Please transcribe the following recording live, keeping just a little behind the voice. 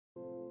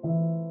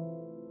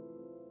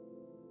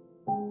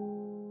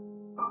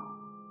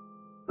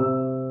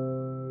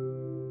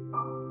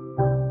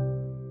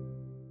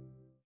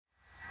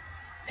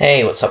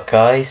Hey, what's up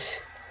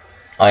guys?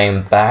 I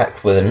am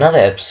back with another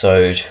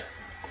episode,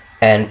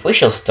 and we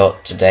shall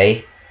start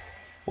today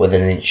with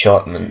an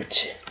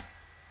enchantment.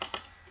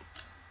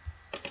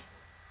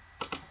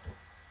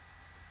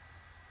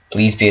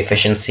 Please be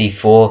efficiency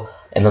 4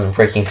 and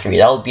unbreaking 3.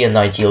 That would be an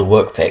ideal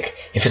work pick.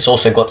 If it's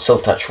also got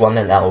silk touch 1,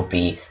 then that would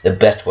be the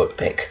best work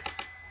pick.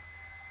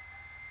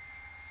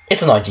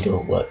 It's an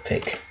ideal work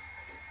pick.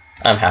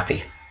 I'm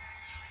happy.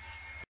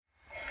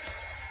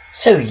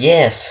 So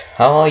yes,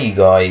 how are you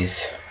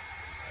guys?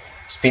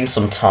 It's been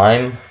some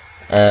time.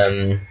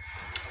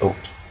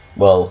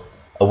 Well,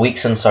 a week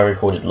since I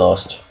recorded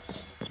last,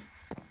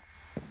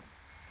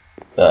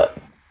 but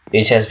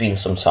it has been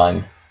some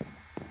time.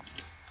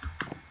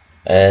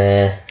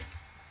 You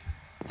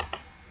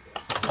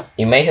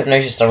may have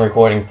noticed I'm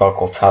recording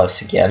Parkour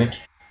Palace again,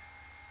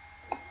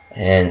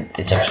 and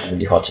it's actually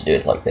really hard to do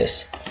it like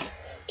this.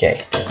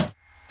 Okay.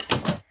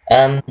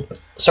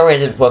 Sorry I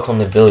didn't work on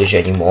the village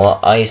anymore.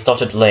 I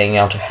started laying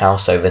out a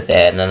house over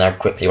there, and then I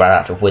quickly ran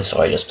out of wood,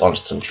 so I just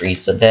planted some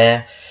trees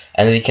there.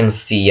 And as you can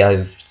see,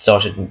 I've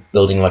started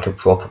building like a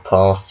proper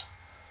path.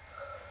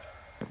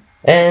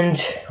 And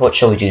what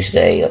shall we do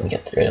today? Let me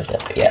get rid of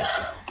that. But yeah.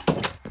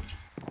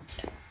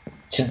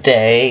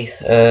 Today,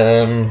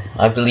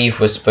 I believe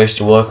we're supposed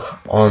to work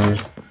on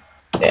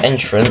the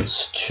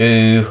entrance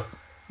to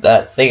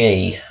that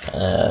thingy,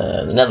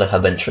 the Nether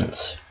hub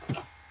entrance.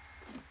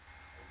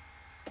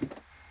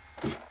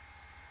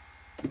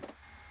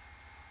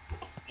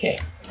 Okay,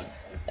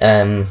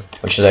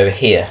 which is over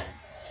here.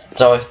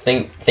 So I was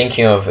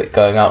thinking of it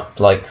going up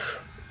like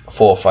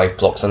 4 or 5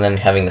 blocks and then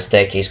having the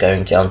staircase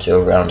going down to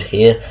around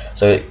here.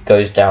 So it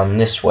goes down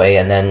this way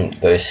and then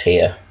goes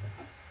here.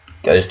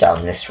 Goes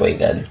down this way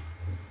then.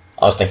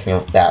 I was thinking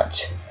of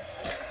that.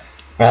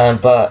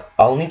 But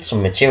I'll need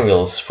some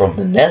materials from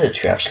the Nether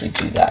to actually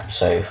do that.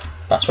 So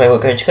that's where we're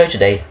going to go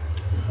today.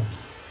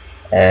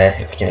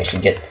 If we can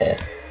actually get there.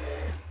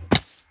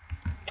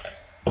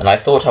 And I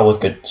thought I was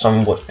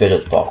somewhat good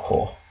at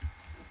parkour.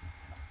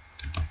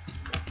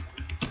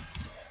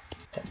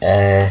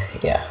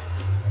 Yeah.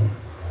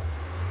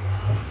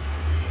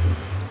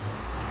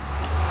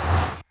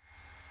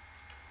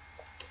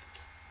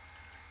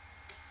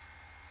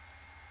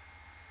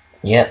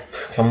 Yep,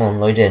 come on,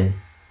 load in.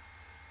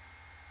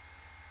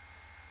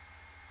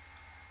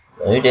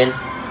 Load in.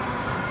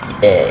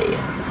 Yay.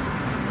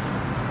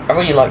 I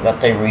really like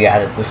that they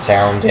re-added the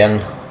sound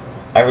in.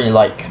 I really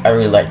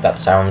like that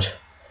sound.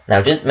 Now,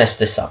 did it mess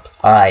this up?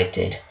 I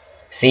did.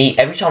 See,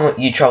 every time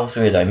you travel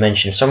through a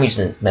dimension, for some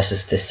reason it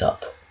messes this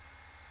up.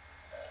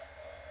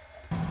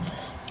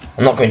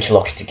 I'm not going to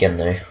lock it again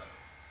though,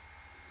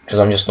 because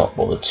I'm just not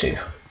bothered to.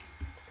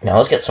 Now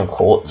let's get some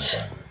quartz.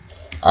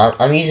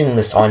 I'm using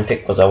this iron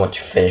pick because I want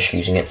to finish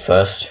using it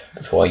first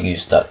before I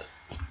use that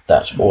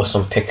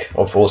awesome pick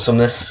of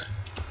awesomeness.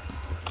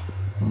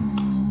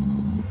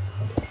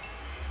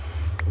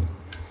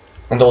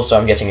 And also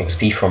I'm getting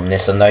XP from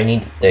this, and I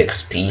need the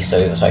XP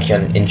so that I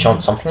can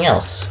enchant something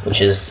else, which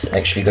is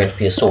actually going to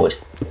be a sword.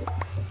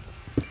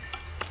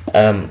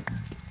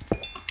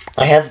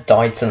 I have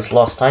died since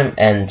last time,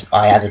 and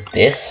I added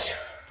this.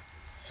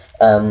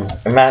 And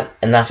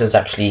that is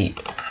actually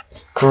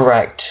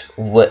correct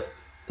with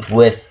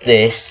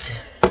this.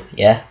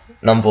 Yeah,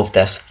 number of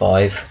deaths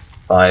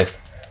 5. I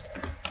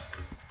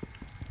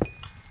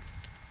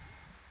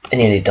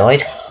nearly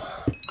died.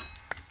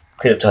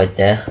 Could have died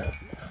there.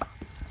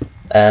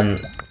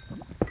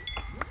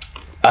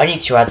 I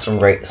need to add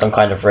some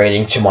kind of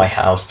railing to my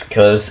house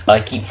because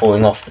I keep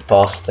falling off the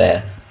path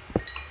there.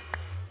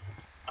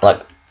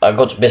 Like, I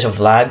got a bit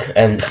of lag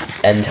and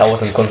I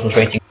wasn't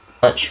concentrating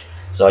much,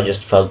 so I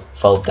just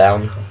fell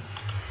down.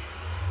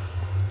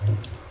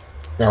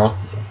 Now,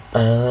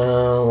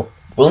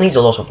 we'll need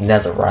a lot of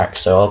netherrack,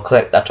 so I'll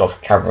collect that off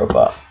camera,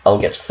 but I'll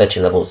get to 30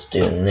 levels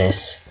doing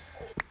this.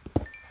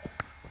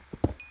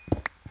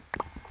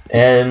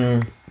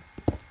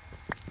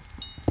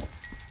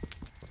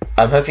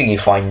 I'm hoping you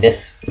find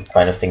this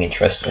kind of thing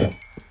interesting.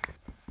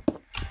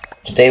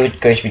 Today we're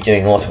going to be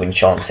doing a lot of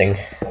enchanting.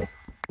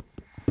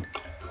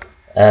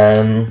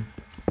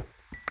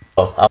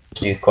 I'll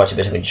do quite a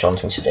bit of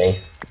enchanting today.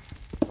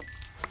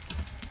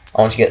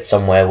 I want to get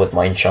somewhere with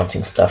my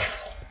enchanting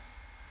stuff.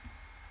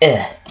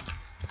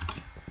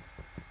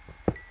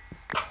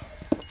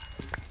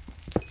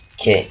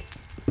 Okay,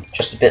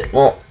 just a bit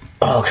more.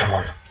 Oh, come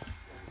on.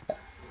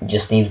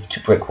 Just need to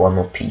break one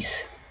more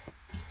piece.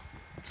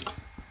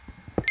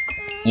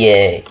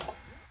 Yay.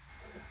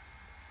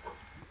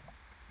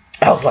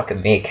 I was like a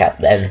meerkat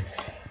then.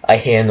 I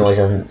hear a noise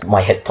and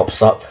my head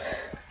pops up.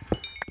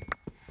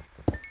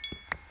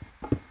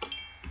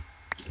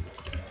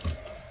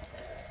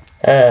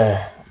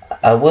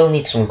 I will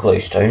need some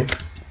glowstone.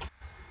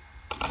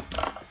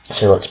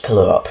 So let's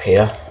pillar up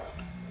here.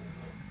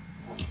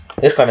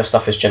 This kind of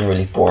stuff is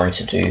generally boring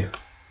to do.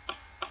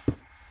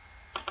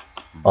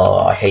 Oh,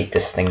 I hate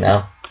this thing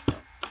now.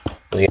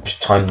 Because you have to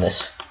time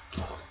this.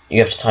 You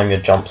have to time your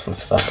jumps and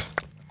stuff.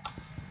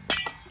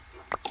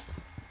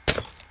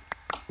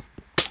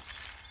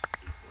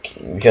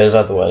 Because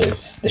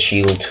otherwise the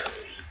shield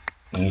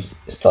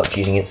starts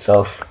using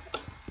itself.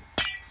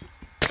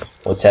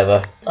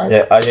 Whatever. I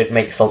don't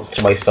make salts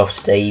to myself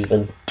today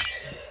even.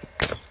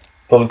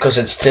 But because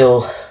it's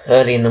still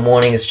early in the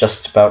morning, it's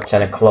just about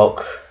 10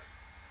 o'clock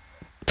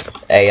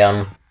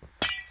AM.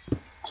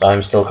 So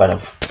I'm still kind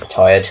of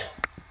tired.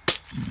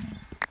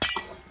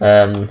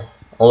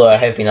 Although I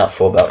have been up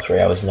for about 3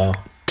 hours now.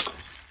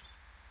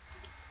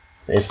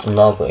 There's some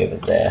lava over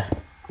there.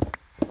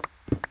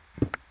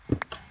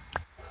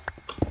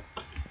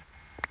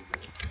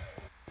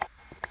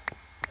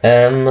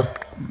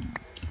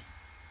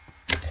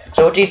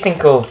 So what do you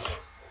think of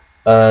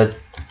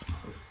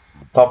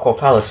Parkour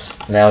Palace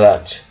now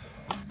that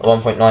the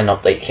 1.9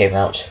 update came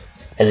out?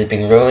 Has it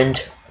been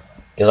ruined?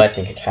 Because I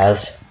think it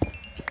has.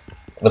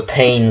 The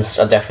panes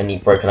are definitely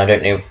broken. I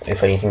don't know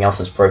if anything else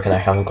is broken. I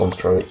haven't gone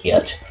through it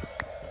yet.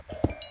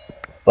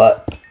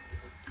 But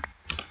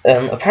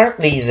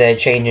apparently they're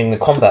changing the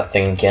combat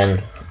thing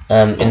again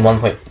in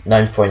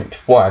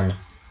 1.9.1.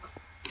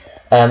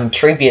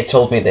 Treebeard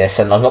told me this,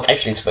 and I'm not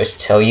actually supposed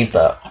to tell you,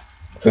 but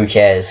who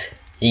cares?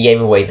 He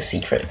gave away the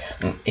secret.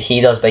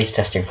 He does beta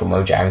testing for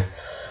Mojang,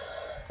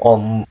 or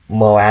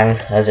Moang,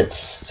 as it's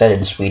said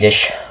in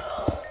Swedish.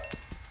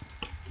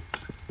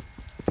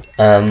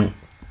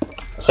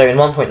 So in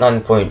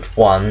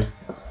 1.9.1,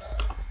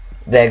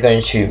 they're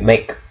going to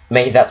make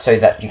that so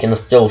that you can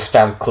still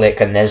spam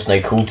click and there's no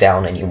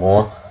cooldown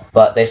anymore,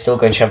 but they're still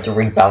going to have the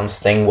rebalance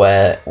thing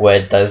where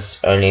it does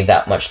only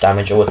that much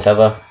damage or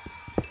whatever.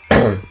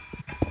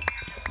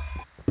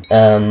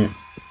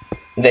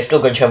 They're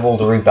still going to have all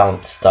the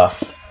rebalance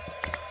stuff,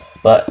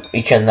 but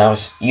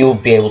you'll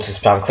be able to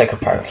spam click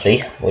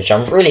apparently, which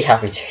I'm really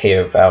happy to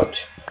hear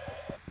about.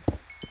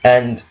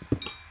 And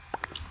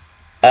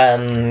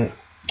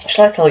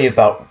shall I tell you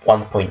about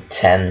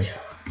 1.10?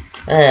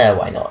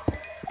 Why not?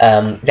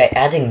 They're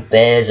adding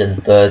bears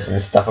and birds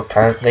and stuff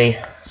apparently,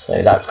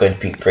 so that's going to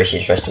be pretty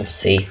interesting to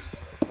see.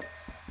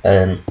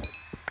 Yeah.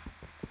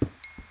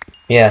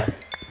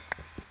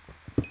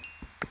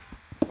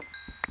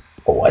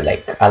 Oh, I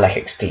like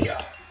XP.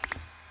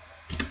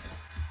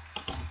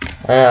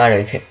 I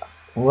don't think.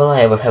 Will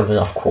I ever have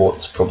enough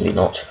quartz? Probably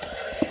not.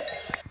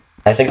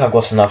 I think I've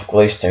got enough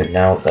glowstone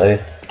now, though.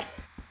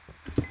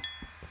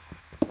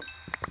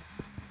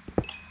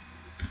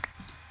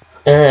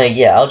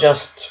 Yeah,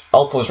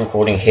 I'll pause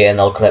recording here and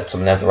I'll collect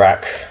some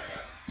netherrack,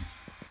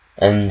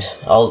 and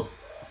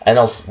then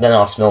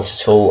I'll smelt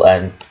it all,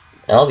 and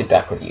I'll be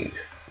back with you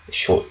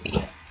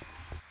shortly.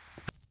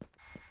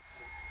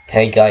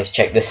 Hey guys,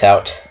 check this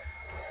out.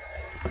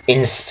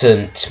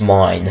 Instant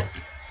mine.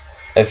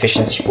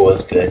 Efficiency 4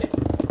 is good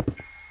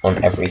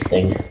on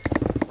everything.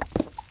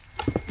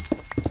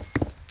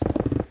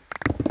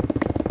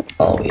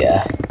 Oh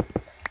yeah,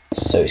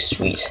 so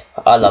sweet.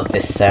 I love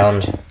this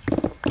sound.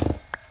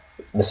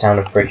 The sound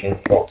of breaking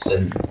blocks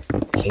and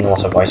picking a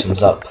lot of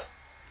items up.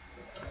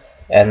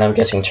 And I'm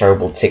getting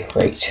terrible tick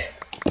rate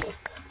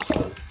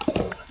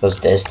because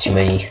there's too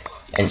many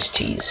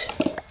entities.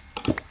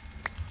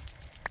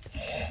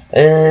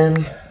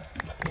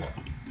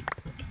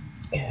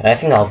 I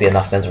think that'll be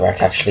enough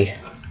netherrack actually.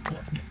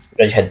 I'm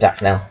going to head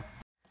back now.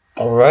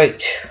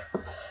 Alright,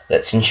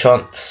 let's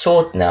enchant the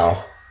sword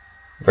now.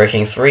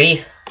 Breaking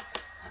 3.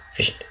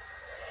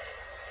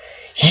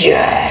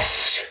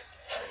 Yes!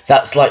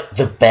 That's like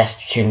the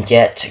best you can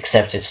get,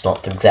 except it's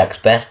not the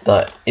exact best,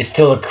 but it's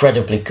still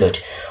incredibly good.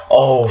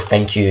 Oh,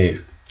 thank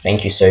you.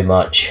 Thank you so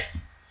much.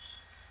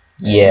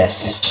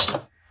 Yes.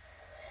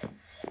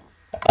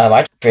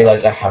 I just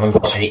realised I haven't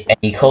got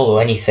any coal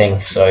or anything,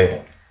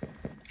 so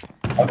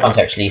I can't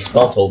actually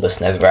smelt all this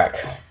netherrack.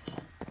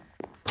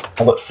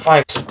 I've got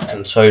 5 slots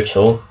in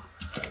total,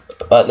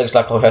 but it looks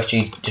like I'll have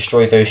to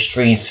destroy those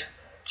trees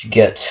to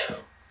get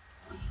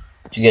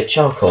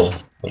charcoal,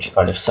 which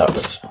kind of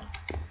sucks.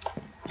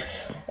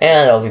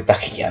 And I'll be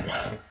back again.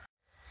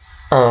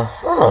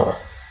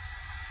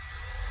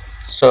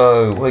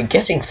 So we're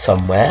getting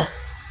somewhere.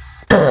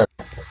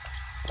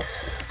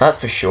 That's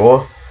for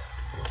sure.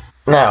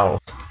 Now,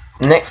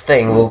 next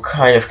thing will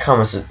kind of come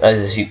as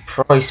a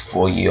surprise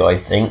for you, I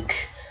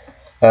think.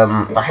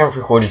 I haven't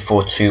recorded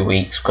for 2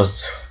 weeks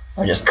because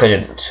I just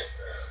couldn't.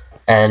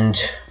 And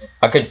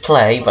I could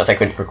play, but I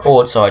couldn't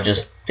record, so I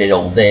just did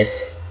all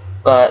this.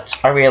 But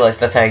I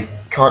realised that I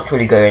can't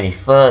really go any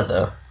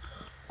further.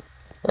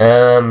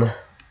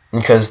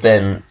 Because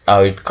then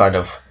I would kind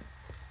of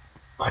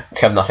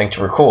have nothing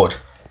to record.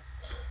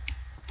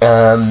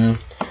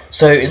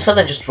 So instead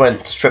I just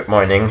went strip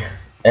mining,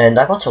 and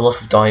I got a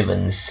lot of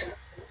diamonds.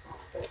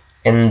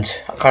 And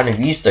I kind of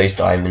used those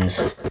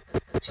diamonds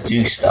to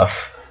do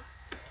stuff.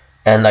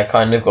 And I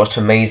kind of got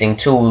amazing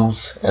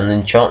tools and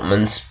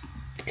enchantments,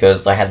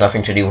 because I had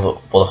nothing to do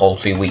for the whole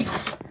 2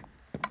 weeks.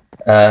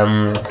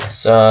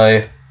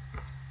 So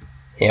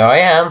here I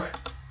am.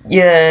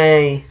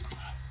 Yay!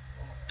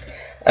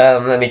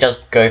 Let me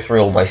just go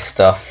through all my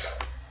stuff.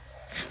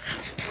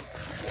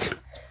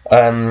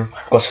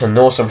 Got an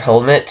awesome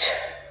helmet.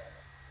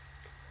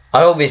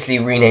 I obviously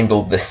renamed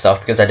all this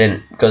stuff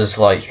because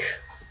like,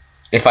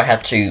 if I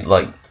had to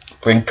like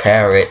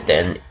repair it,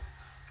 then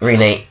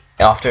rename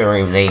after I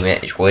rename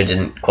it, it really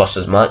didn't cost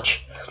as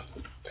much.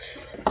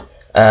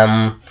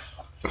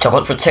 So I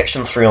got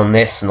protection 3 on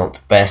this, not the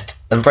best.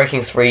 And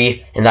breaking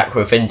 3 in that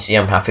Infinity,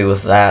 I'm happy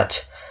with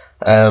that.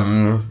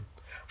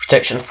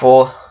 Protection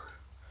 4,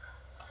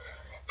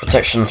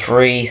 protection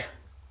 3,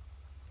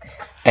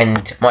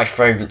 and my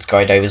favourite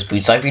skydivers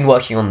boots. I've been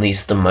working on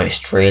these the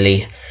most,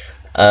 really.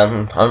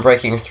 I'm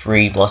breaking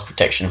 3 plus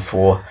protection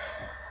 4.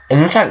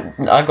 And in fact,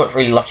 I got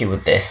really lucky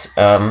with this.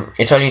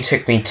 It only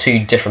took me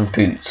 2 different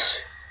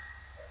boots.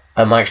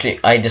 Actually,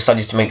 I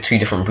decided to make 2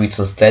 different boots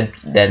instead.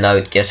 Then I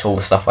would get all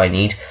the stuff I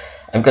need.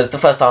 And because the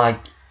first time,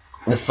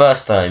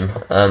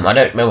 I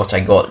don't know what I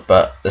got,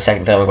 but the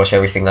second time I got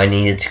everything I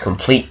needed to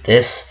complete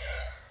this.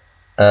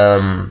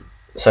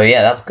 So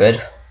yeah, that's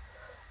good.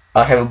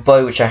 I have a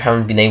bow which I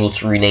haven't been able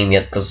to rename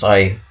yet because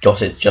I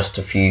got it just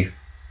a few,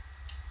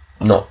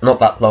 not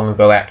that long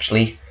ago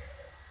actually.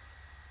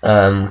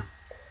 So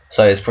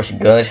it's pretty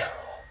good.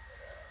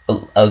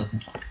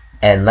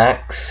 And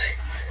axe.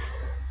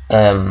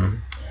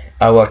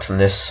 I worked on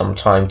this some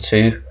time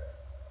too.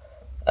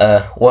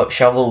 Work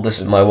shovel. This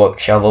is my work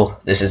shovel.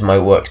 This is my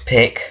work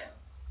pick.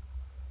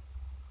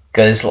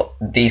 Because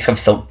these have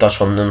silk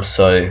dust on them,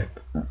 so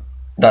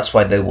that's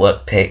why they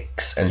work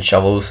picks and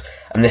shovels.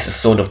 And this is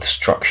Sword of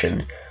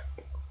Destruction.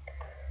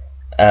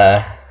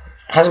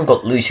 Hasn't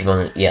got looting on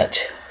it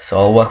yet, so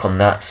I'll work on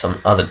that some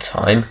other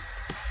time.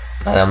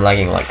 And I'm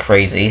lagging like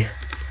crazy.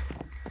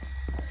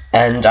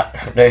 And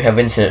I don't have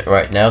internet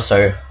right now,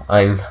 so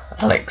I'm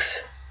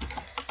Alex.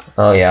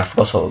 Oh yeah, I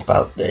forgot all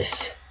about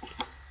this.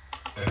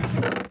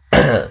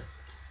 The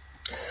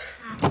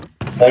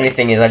only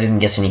thing is I didn't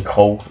get any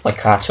coal,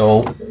 like at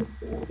all.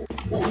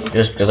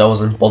 Just because I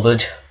wasn't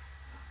bothered.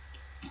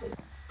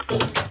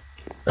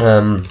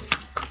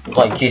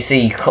 Like you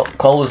see,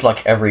 coal is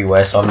like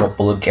everywhere, so I'm not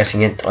bothered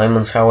getting it.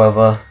 Diamonds,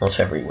 however, not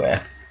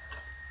everywhere.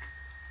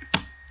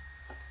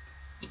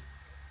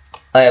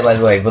 Oh yeah, by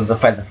the way, with the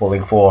feather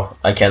falling 4,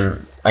 I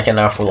can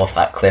now fall off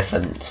that cliff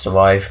and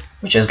survive,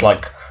 which is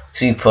like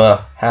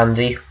super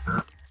handy.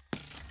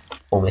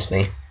 Almost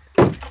me.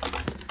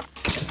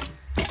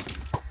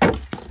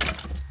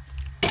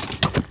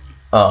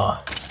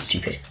 Ah,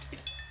 stupid.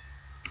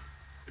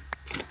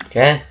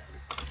 Okay,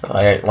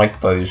 I don't like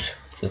bows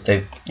because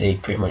they're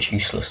pretty much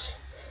useless.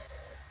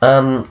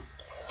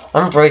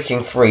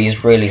 Unbreaking 3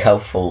 is really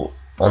helpful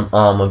on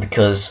armor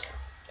because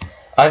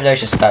I've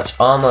noticed that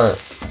armor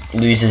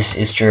loses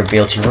its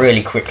durability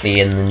really quickly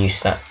in the new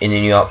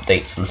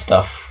updates and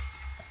stuff,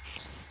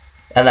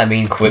 and I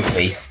mean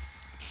quickly.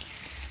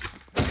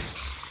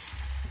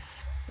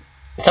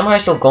 Somehow I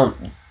still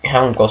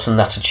haven't gotten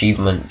that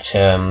achievement.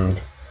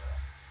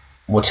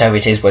 Whatever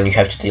it is when you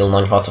have to deal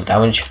 9 hearts of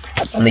damage,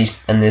 and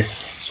this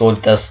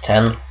sword does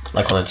 10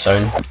 like on its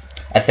own.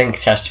 I think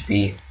it has to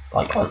be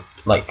like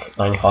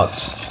 9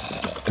 hearts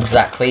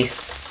exactly.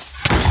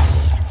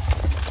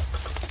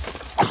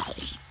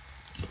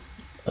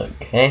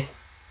 Okay.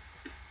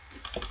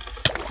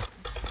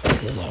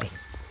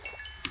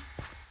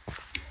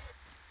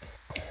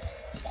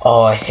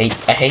 Oh, I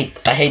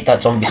hate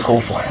that zombies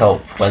call for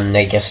help when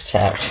they get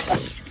attacked.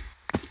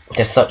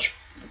 They're such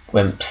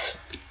wimps.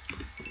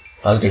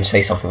 I was going to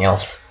say something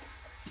else.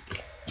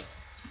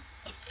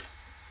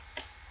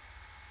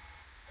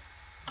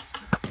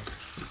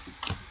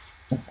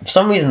 For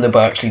some reason the bow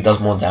actually does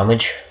more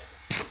damage.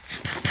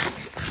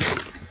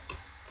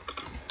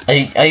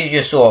 I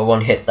just saw a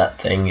one hit that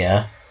thing,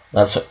 yeah.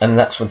 That's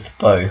with the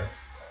bow.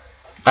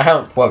 I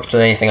haven't worked on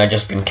anything, I've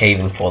just been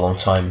caving for a long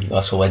time.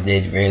 That's all I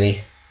did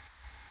really.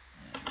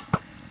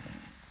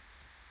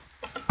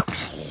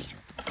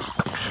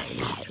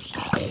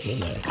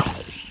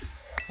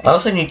 I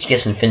also need to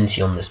get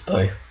Infinity on this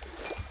bow.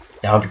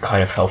 That would be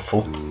kind of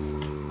helpful.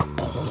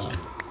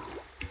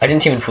 I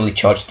didn't even fully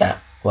charge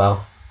that.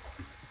 Wow.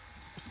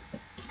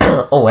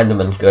 Oh,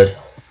 Enderman, good.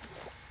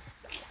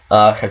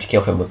 I have to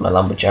kill him with my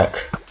lumberjack.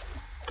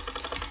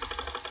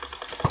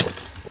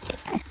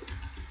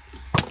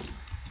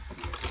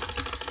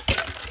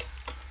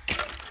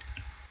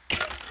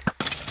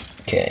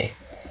 Okay.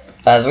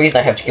 The reason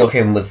I have to kill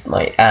him with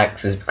my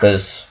axe is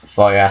because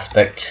fire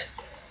aspect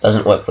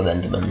doesn't work with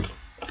Enderman.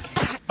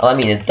 Well, I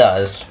mean, it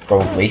does,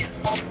 probably.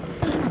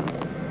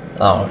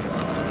 Oh,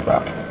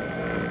 crap.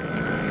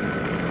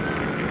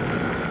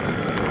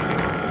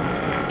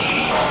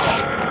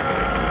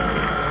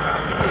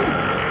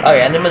 Oh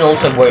yeah, Endermen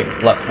also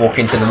won't like walk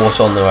into the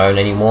water on their own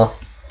anymore,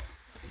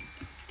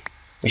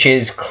 which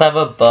is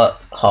clever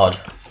but hard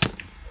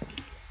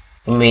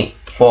for me,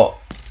 because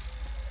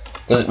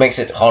it makes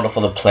it harder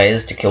for the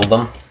players to kill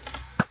them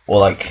or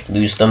like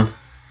lose them,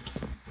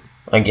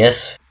 I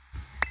guess.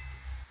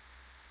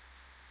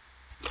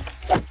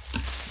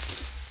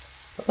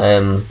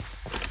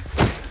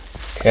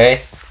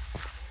 Okay.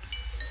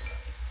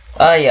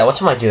 Yeah,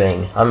 what am I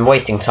doing? I'm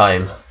wasting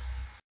time.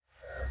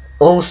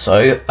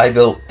 Also, I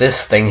built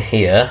this thing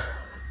here,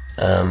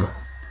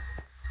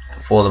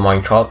 for the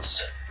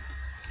minecarts,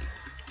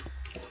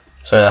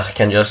 so that I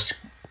can just,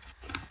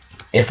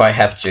 if I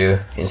have to,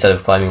 instead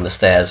of climbing the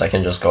stairs, I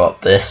can just go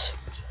up this.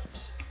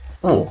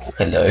 Oh,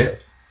 hello.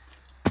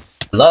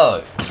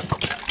 Hello.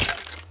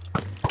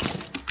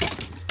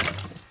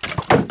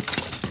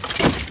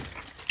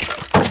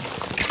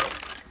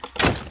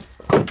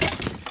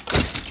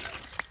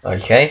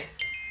 Okay.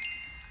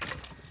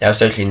 That was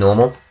totally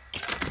normal.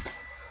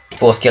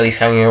 4 skellies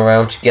hanging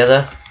around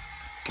together.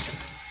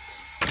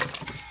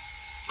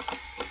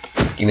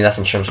 Give me that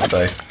enchanted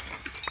bow.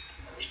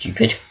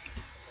 Stupid.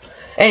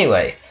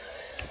 Anyway.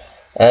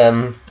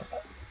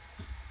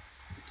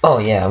 Oh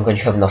yeah, I'm going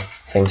to have enough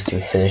things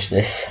to finish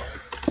this.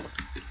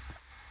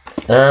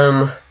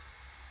 I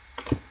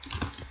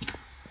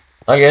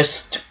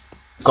just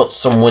got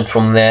some wood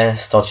from there,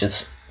 started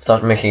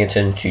making it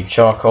into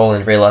charcoal,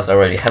 and realized I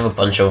already have a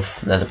bunch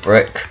of nether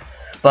brick,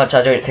 but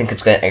I don't think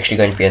it's actually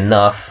going to be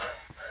enough.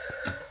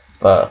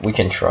 But we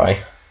can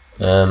try.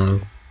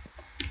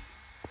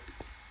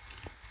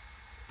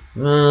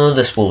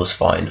 This wall is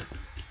fine.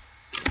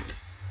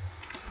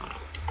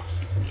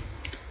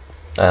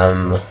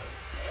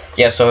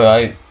 Yeah, so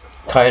I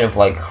kind of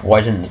like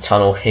widened the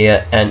tunnel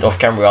here, and off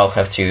camera I'll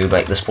have to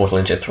make this portal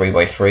into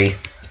 3x3.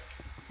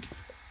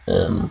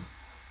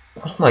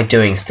 What am I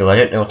doing still? I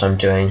don't know what I'm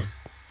doing.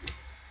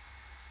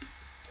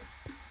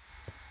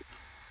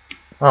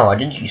 Oh, I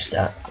did use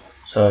that.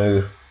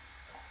 So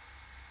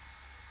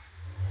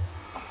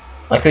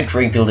I could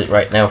rebuild it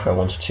right now if I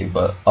wanted to,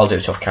 but I'll do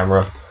it off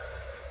camera.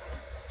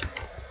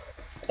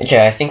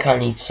 Okay, I think I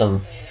need some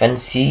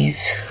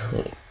fences.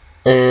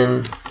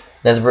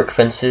 Nether brick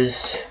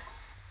fences.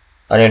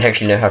 I don't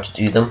actually know how to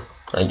do them.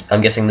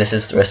 I'm guessing this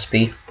is the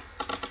recipe.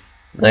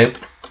 Nope.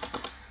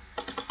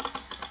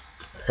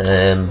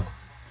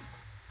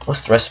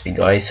 What's the recipe,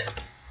 guys?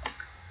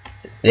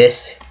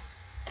 This.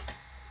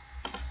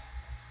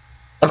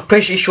 I'm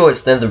pretty sure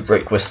it's nether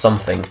brick with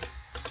something.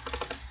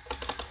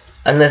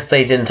 Unless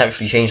they didn't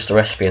actually change the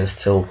recipe and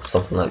still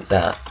something like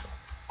that.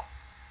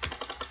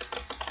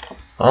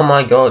 Oh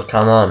my god,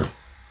 come on.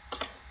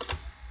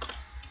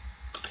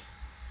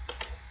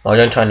 Why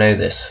don't I know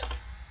this?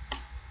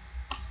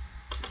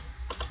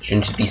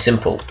 Shouldn't it be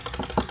simple?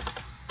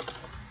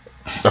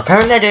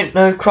 Apparently I don't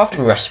know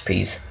crafting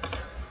recipes.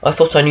 I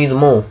thought I knew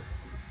them all.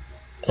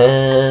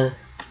 No.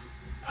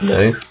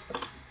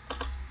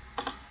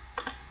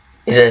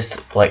 Is it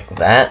like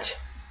that?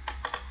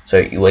 So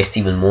you waste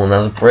even more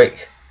nether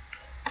brick?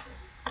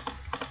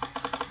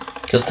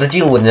 Because the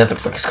deal with nether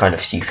brick is kind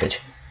of stupid.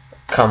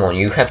 Come on,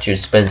 you have to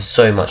spend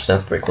so much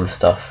nether brick on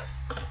stuff.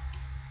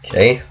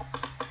 Okay.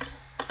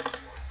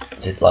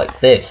 Is it like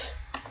this?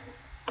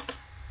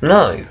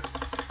 No.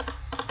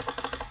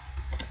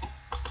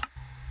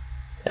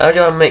 How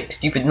do I make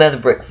stupid nether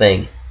brick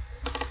thing?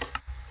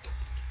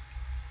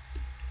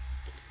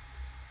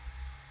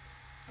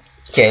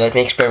 Okay, let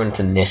me experiment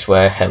in this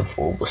where I have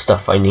all the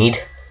stuff I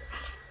need.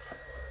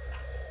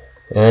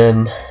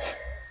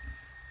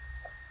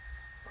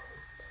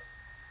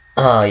 Oh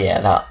yeah,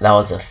 that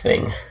was a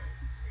thing.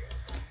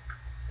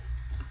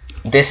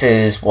 This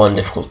is one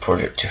difficult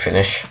project to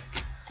finish.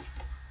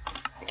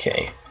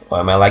 Okay,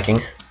 why am I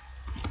lagging?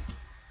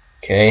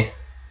 Okay.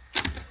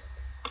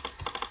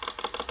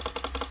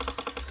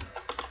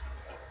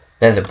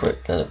 Nether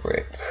brick, nether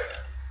brick.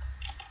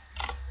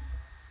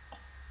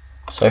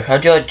 So how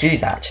do I do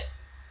that?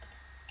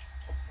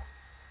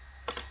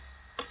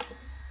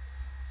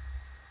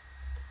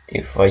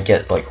 If I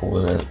get like all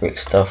the nether brick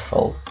stuff,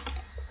 I'll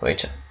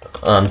wait.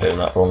 I'm doing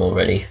that wrong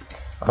already.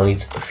 I'll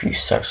need a few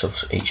stacks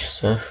of each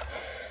stuff.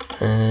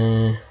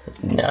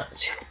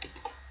 That.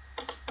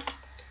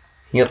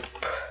 Yep.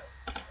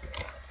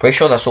 Pretty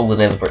sure that's all the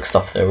nether brick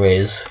stuff there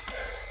is.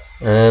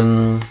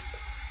 No.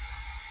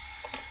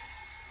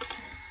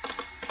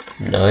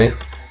 No.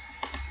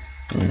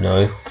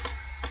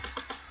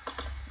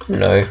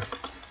 No.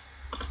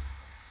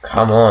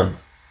 Come on.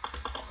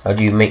 How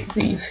do you make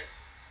these?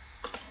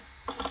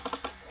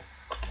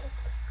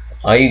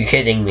 Are you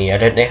kidding me? I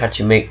don't know how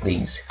to make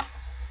these.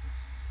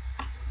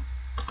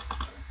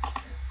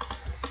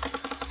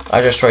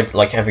 I just tried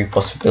like every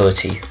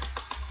possibility.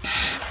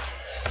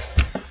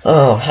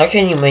 Oh, how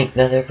can you make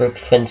nether brick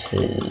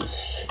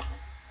fences?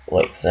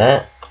 Like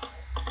that?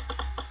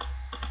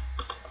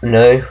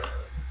 No.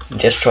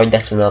 Just tried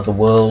that in another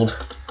world.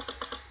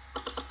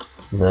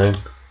 No.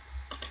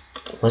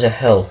 What the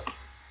hell?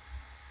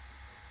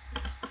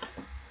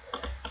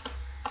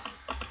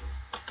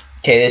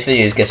 Okay, this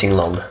video is getting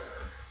long.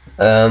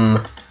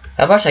 How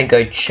about I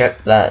go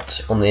check that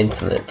on the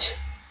internet?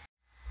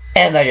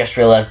 And I just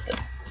realized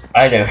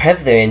I don't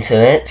have the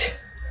internet,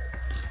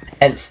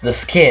 hence the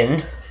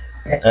skin.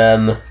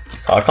 So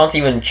I can't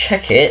even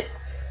check it.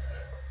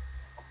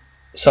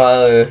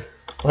 So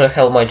what the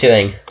hell am I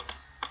doing?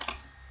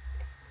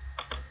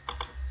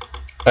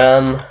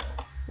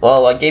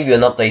 Well, I gave you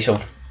an update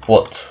of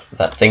what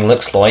that thing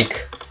looks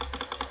like.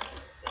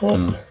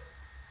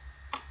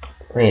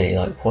 Really,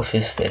 like, what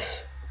is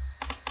this?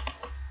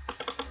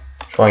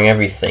 Trying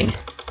everything.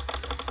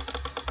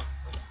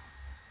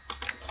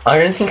 I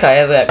don't think I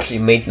ever actually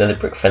made nether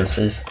brick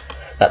fences.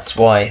 That's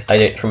why I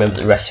don't remember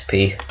the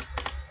recipe.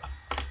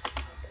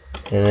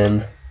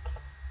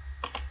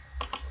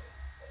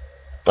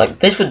 Like Like,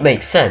 this would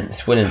make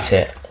sense, wouldn't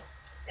it?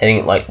 Hitting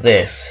it like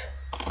this.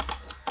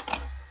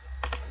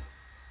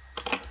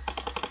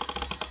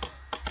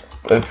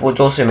 But it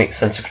would also make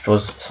sense if it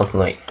was something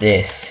like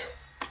this.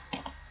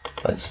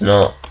 But it's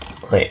not.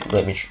 Wait,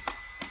 let me...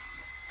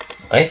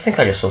 I think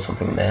I just saw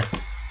something there.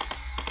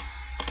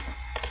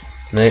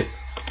 Nope.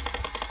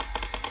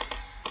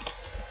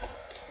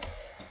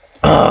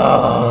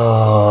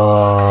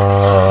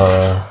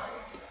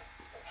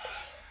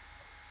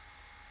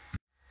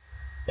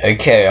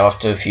 Okay,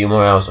 after a few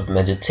more hours of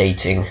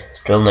meditating,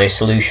 still no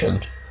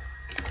solution.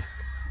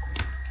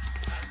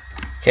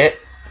 Okay.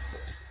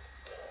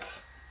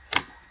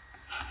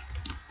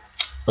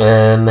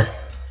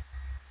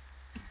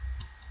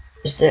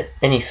 Is there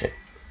anything?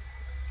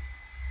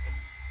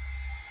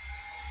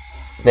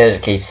 There's a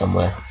cave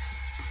somewhere.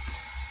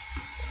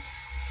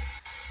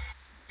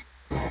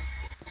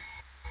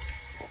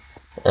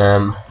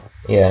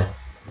 Yeah.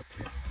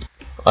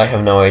 I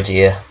have no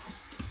idea.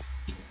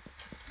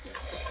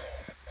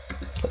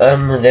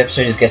 The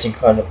episode is getting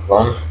kind of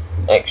long.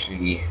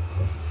 Actually,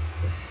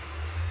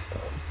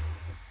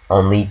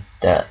 I'll need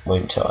that,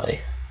 won't I?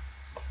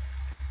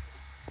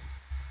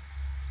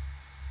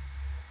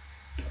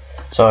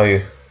 So,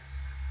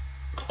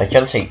 I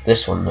can take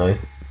this one though.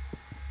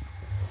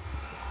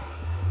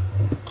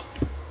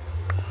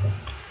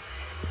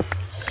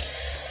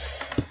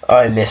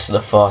 I miss the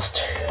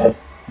fast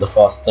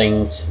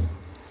things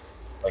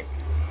like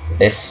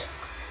this.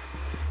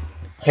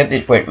 I hope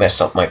it won't mess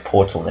up my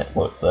portal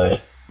network though.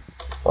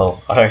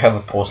 Well, I don't have a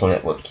portal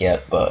network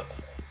yet, but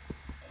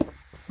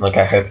like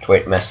I hope it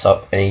won't mess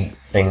up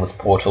anything with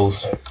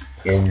portals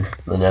in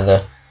the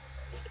Nether.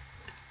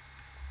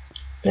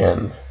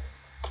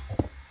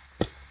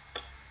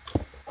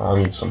 I'll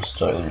need some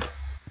stone.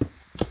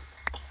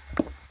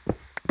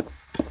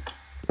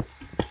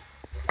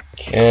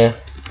 Okay.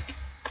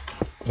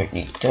 Won't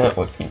need that,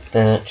 won't need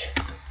that.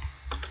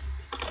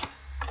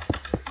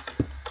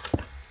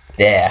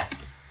 There.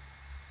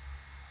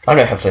 I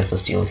don't have flint and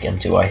steel again,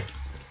 do I?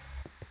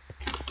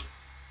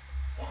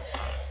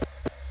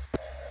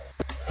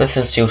 Flint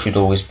and steel should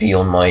always be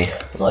on my,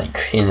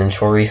 like,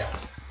 inventory.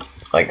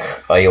 Like,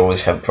 I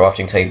always have a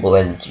crafting table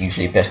and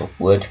usually a bit of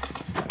wood.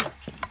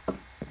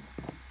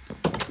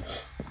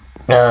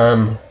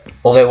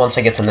 Although once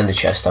I get an ender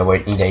chest, I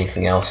won't need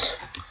anything else.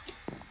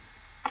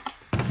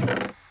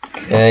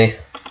 Okay.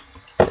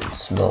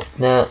 Let's melt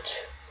that.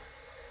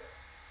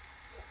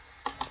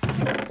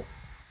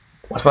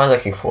 What am I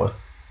looking for?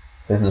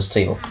 Flint and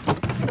steel.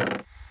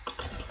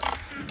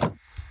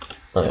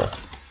 Oh yeah.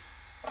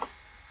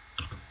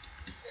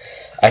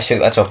 I took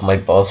that off my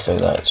boss so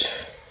that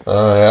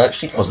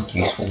actually it wasn't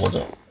useful, was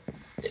it?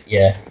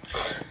 Yeah,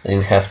 I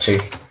didn't have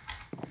to.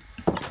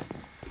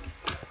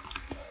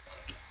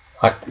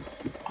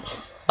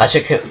 I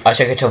took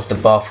it off the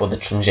bar for the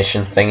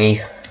transition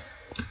thingy.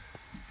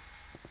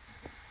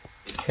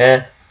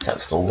 Okay, that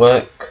still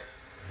work.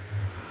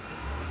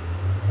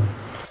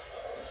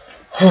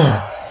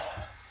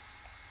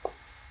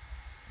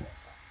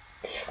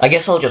 I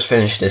guess I'll just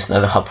finish this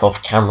Nether hub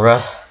off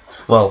camera.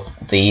 Well,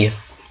 the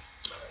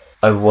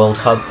overworld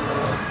hub.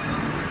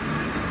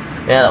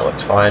 Yeah, that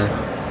works fine.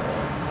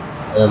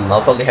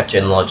 I'll probably have to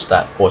enlarge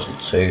that portal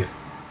too.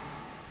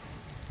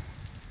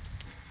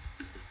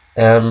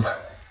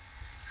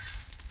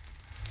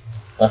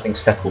 Nothing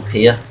speckled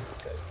here.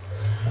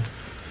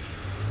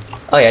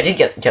 Oh yeah, I did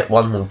get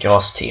one more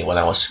gas tier when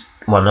I was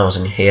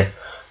in here.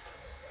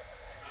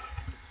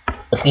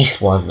 At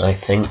least one, I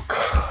think.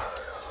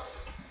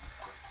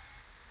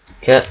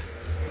 Okay.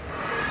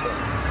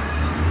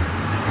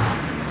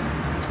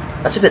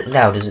 That's a bit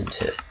loud, isn't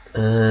it?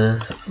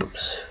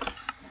 Oops.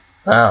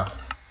 Ah.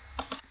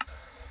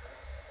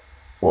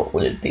 What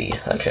would it be?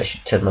 Actually, I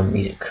should turn my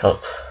music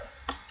up.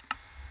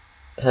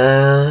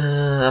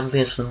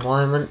 Ambient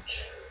environment.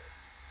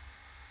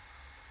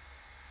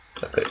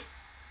 Okay.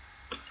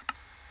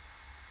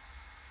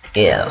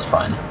 Yeah, that's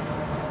fine.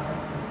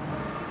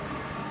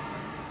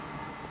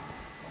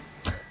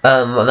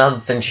 Another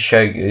thing to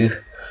show you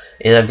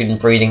is I've been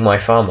breeding my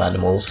farm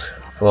animals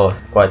for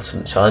quite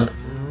some time.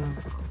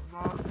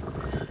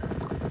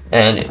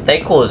 And they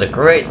cause a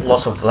great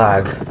lot of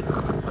lag.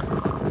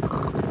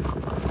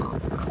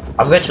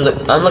 I'm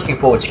looking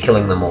forward to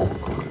killing them all.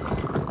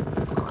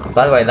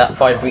 By the way, that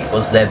 5 wheat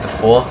was there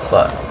before,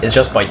 but it's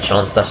just by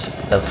chance that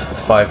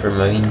 5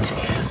 remained.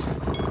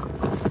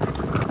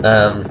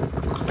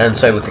 And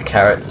so with the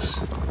carrots.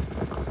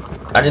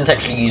 I didn't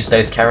actually use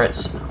those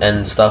carrots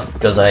and stuff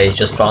because I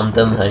just farmed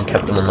them and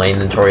kept them in my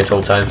inventory at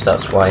all times.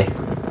 That's why.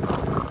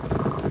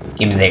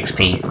 Give me the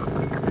XP.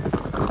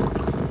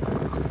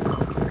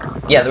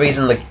 Yeah, the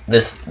reason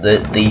this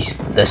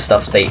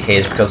stuff stayed here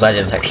is because I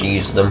didn't actually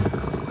use them.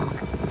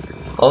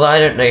 Although I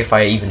don't know if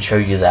I even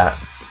showed you that.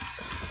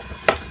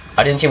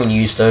 I didn't even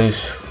use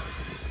those.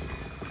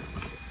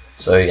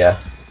 So yeah.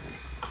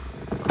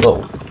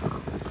 Whoa.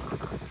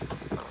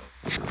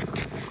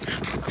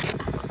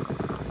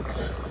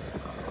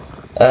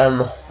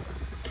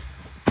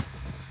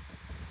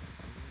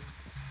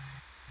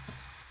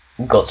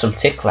 Got some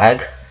tick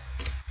lag.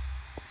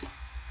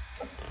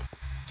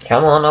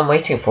 Come on, I'm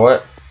waiting for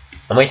it.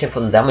 I'm waiting for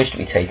the damage to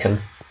be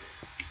taken.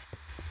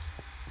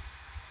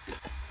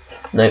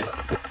 Nope.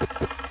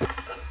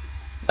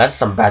 That's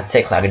some bad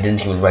tick lag, I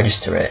didn't even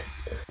register it.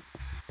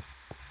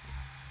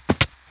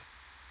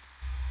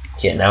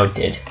 Yeah, now it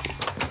did.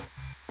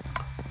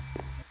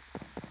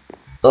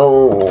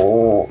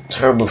 Oh,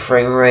 terrible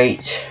frame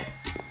rate.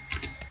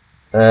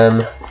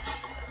 Like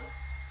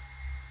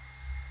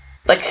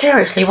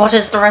seriously, what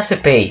is the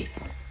recipe?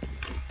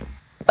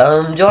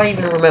 Do I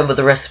even remember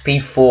the recipe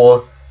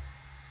for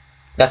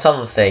that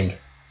other thing?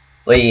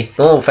 The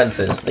normal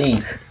fences,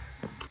 these.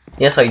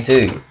 Yes, I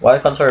do. Why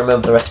can't I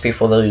remember the recipe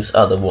for those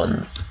other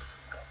ones?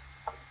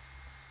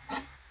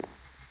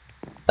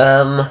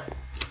 So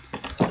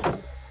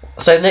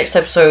next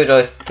episode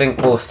I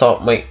think we'll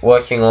start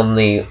working on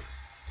the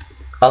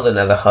other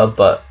Nether hub,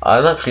 but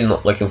I'm actually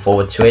not looking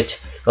forward to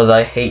it because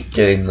I hate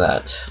doing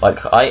that. Like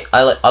I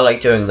like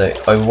doing the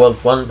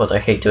overworld one, but I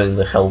hate doing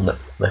the hell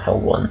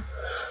one.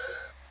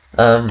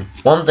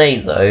 One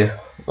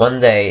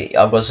day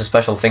I've got a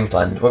special thing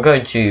planned. We're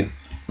going to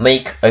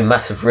make a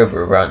massive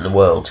river around the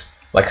world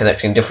by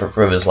connecting different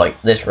rivers, like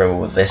this river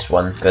with this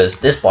one, because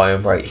this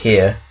biome right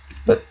here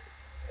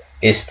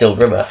is still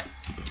river,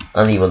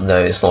 and even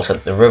though it's not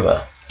at the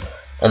river.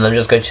 And I'm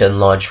just going to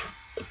enlarge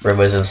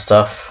rivers and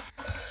stuff.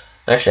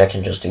 Actually, I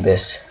can just do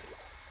this.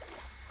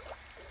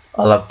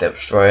 I'll have Depth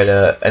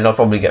Strider, and I'll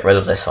probably get rid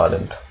of this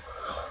island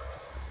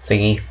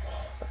thingy.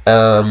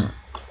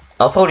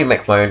 I'll probably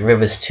make my own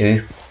rivers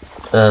too.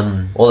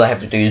 All I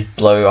have to do is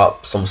blow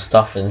up some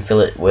stuff and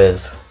fill it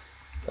with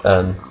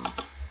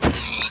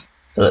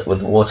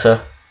water.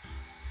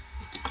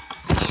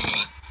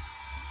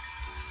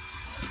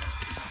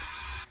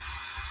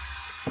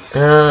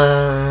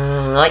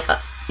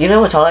 You know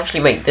what? I'll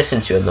actually make this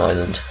into an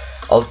island.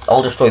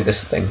 I'll destroy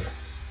this thing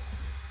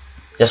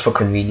just for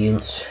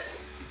convenience.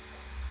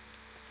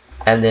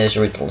 And there's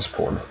a original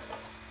spawn.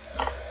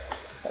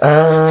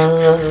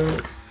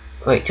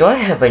 Wait, do I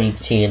have any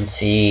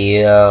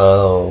TNT?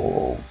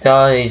 Oh,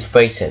 guys,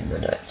 wait a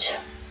minute.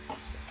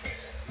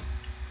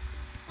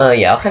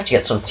 Yeah, I'll have to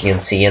get some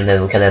TNT and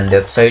then we can end the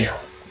episode.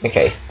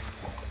 Okay.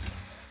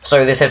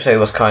 So this episode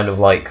was kind of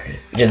like,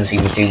 didn't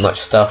seem to do much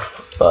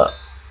stuff, but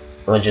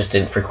I just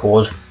didn't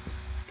record.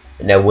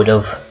 And I would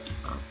have.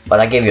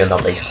 But I gave you an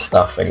update of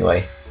stuff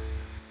anyway.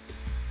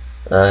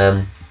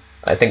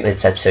 I think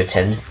it's episode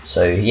 10,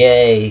 so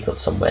yay, got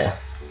somewhere.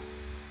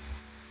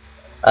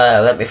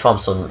 Let me farm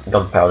some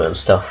gunpowder and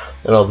stuff,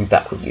 and I'll be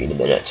back with you in a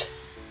minute.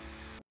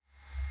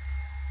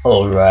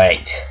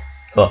 Alright.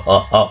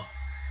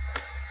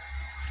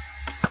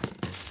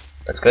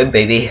 Let's go,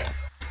 baby.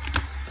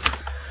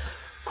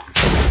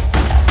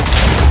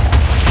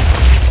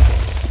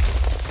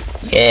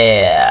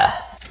 Yeah.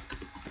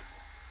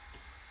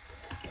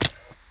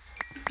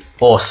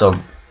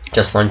 Awesome.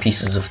 Just 9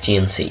 pieces of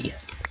TNT.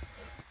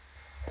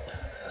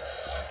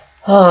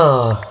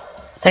 Oh,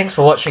 thanks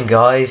for watching,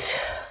 guys.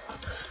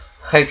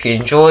 Hope you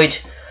enjoyed.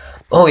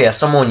 Oh yeah,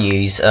 some more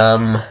news.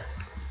 I'm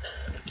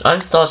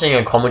starting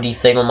a comedy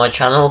thing on my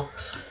channel.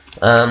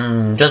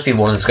 Just be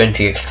warned, it's going to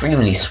be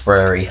extremely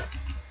sweary.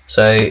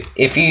 So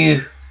if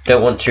you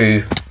don't want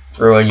to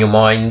ruin your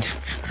mind,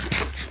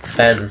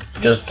 then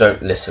just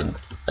don't listen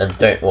and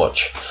don't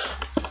watch.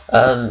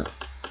 I'm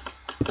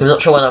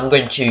not sure when I'm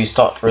going to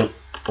start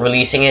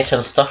releasing it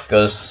and stuff,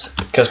 because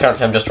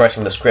currently I'm just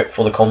writing the script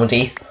for the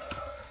comedy.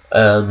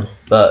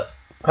 But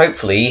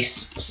hopefully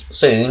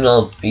soon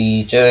I'll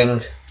be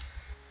doing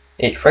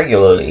it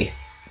regularly.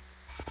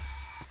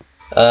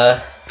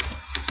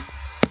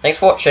 Thanks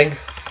for watching.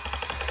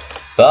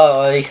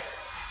 Bye.